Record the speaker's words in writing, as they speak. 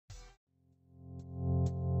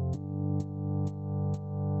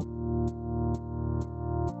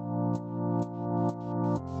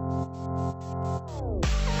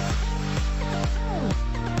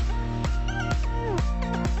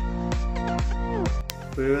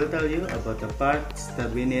we will tell you about the parts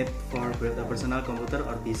that we need for build a personal computer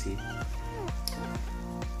or PC.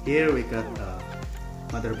 Here we got a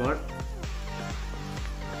motherboard,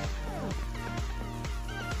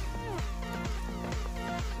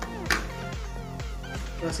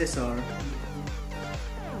 processor,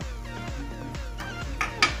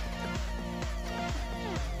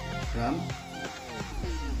 RAM,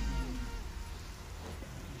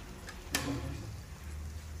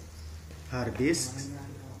 hard disk,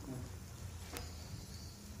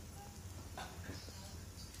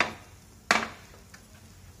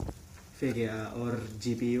 VGA or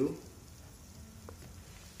GPU,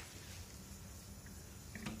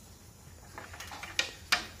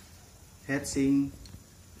 heatsink,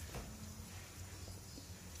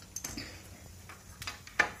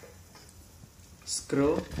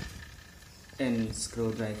 screw and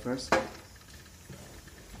screwdrivers,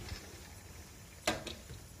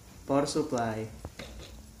 power supply,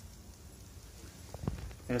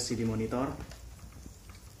 LCD monitor,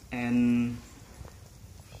 and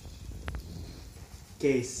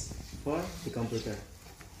case for the computer.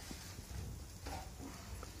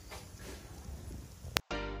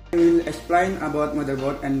 I will explain about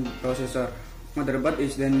motherboard and processor. Motherboard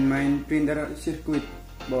is the main printer circuit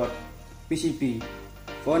board (PCB)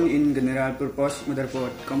 found in general purpose motherboard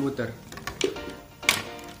computer.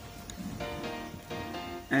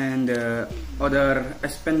 And the other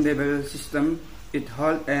expandable system, it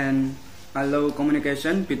holds and allow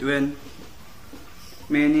communication between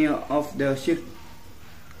many of the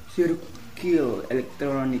circuit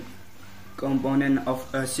electronic component of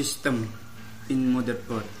a system in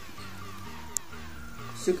motherboard,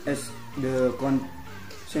 such as the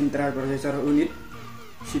central processor unit,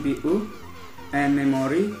 CPU, and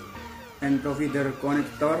memory, and provider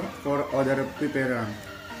connector for other peripherals.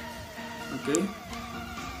 Okay.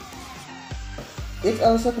 It's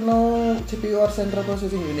also known CPU or central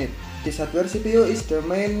processing unit. This hardware CPU is the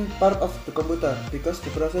main part of the computer because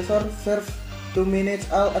the processor serves to manage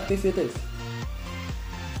all activities.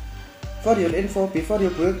 For your info, before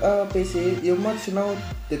you build a PC, you must know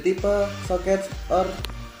the type sockets are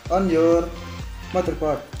on your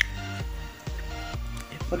motherboard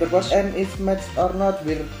and if matched or not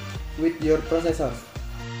with your processor.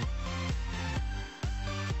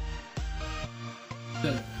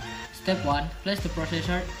 Step 1. Place the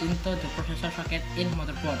processor into the processor socket in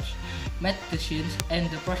motherboards. Match the pins and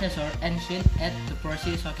the processor and pin at the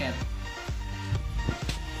processor socket.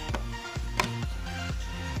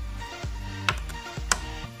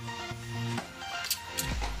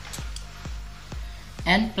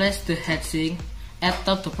 And place the heatsink at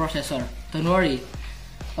top the processor. Don't worry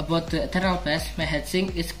about the internal path, my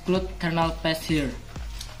heatsink is include internal path here.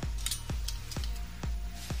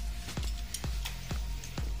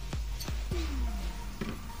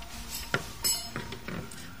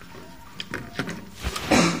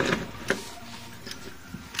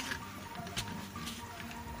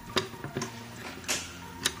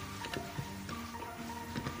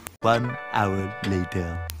 One hour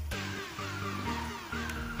later.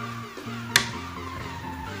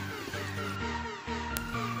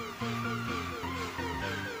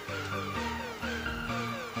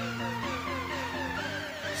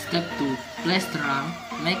 Step 2. Place the RAM.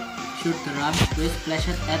 Make sure the RAM is placed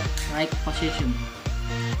at right position.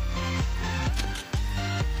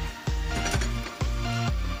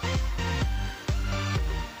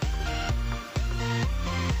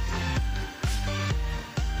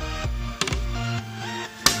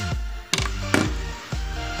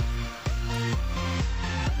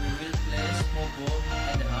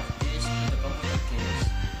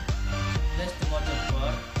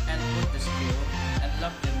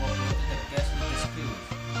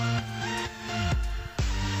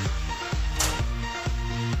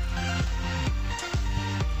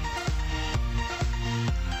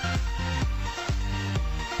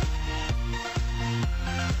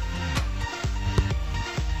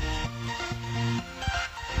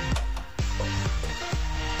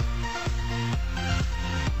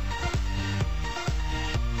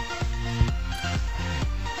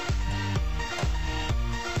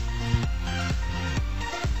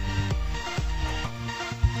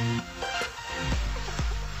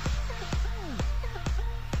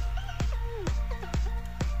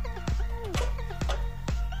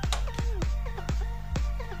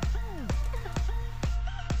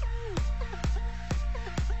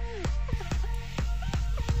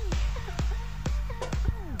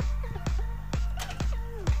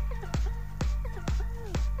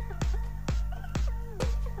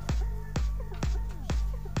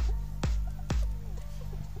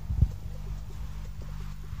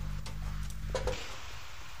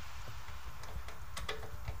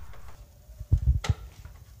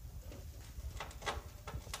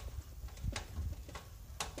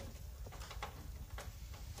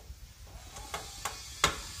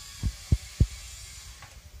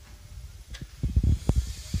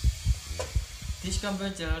 This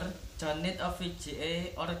computer don't need a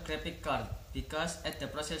VGA or a graphic card because at the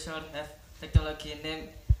processor have technology named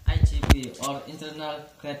IGP or internal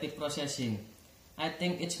graphic processing. I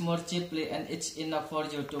think it's more cheaply and it's enough for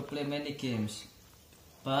you to play many games.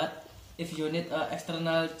 But if you need an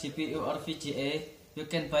external GPU or VGA, you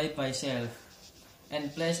can buy by yourself and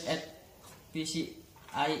place at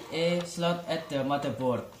PCIe slot at the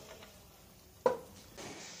motherboard.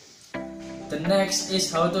 The next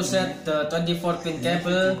is how to set the 24-pin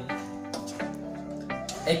cable,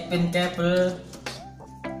 8-pin cable,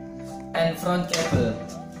 and front cable.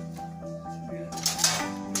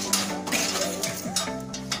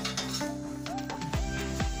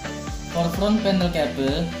 For front panel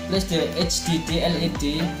cable, place the HDD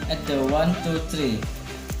LED at the 1, 2, 3.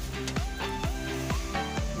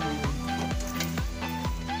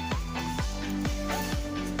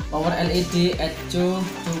 Power LED at 2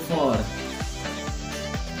 to 4.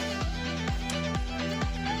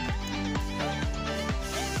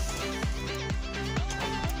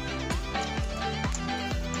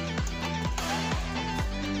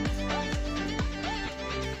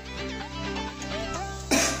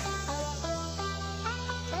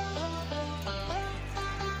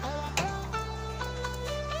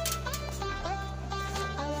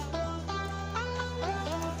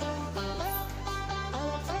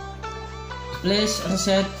 Please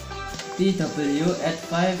reset PW at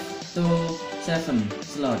 5 to 7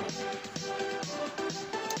 slot.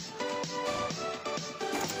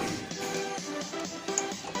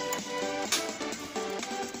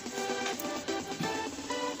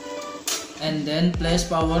 And then place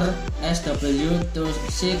power SW to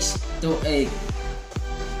 6 to 8.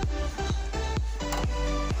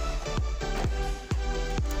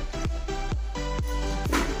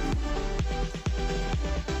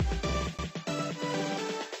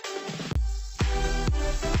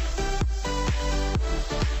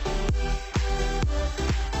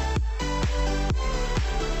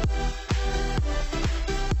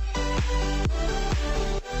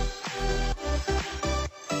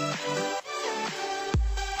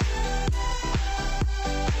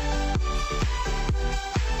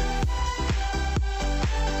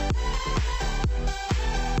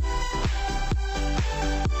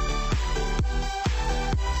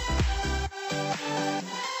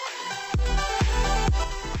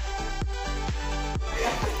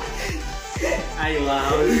 Ayo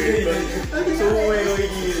wow. Suwe kok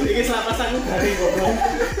iki. Iki selapas aku garing kok.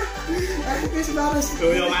 Aku wis bares.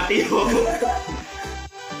 Yo mati kok.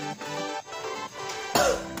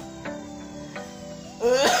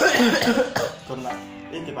 Kon Pak.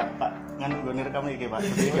 Iki Pak, nganu ngene rekam iki Pak.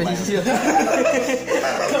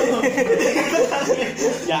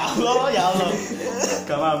 Ya Allah, ya Allah.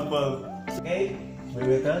 Gak mampu. Okay, we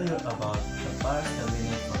will tell you about the parts that we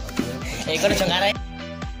need for a Ikut jengkare.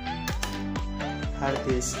 hard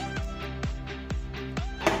disk,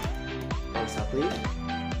 power supply,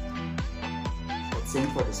 heatsink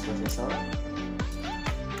for this processor,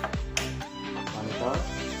 monitor,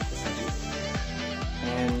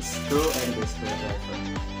 and screw and display driver.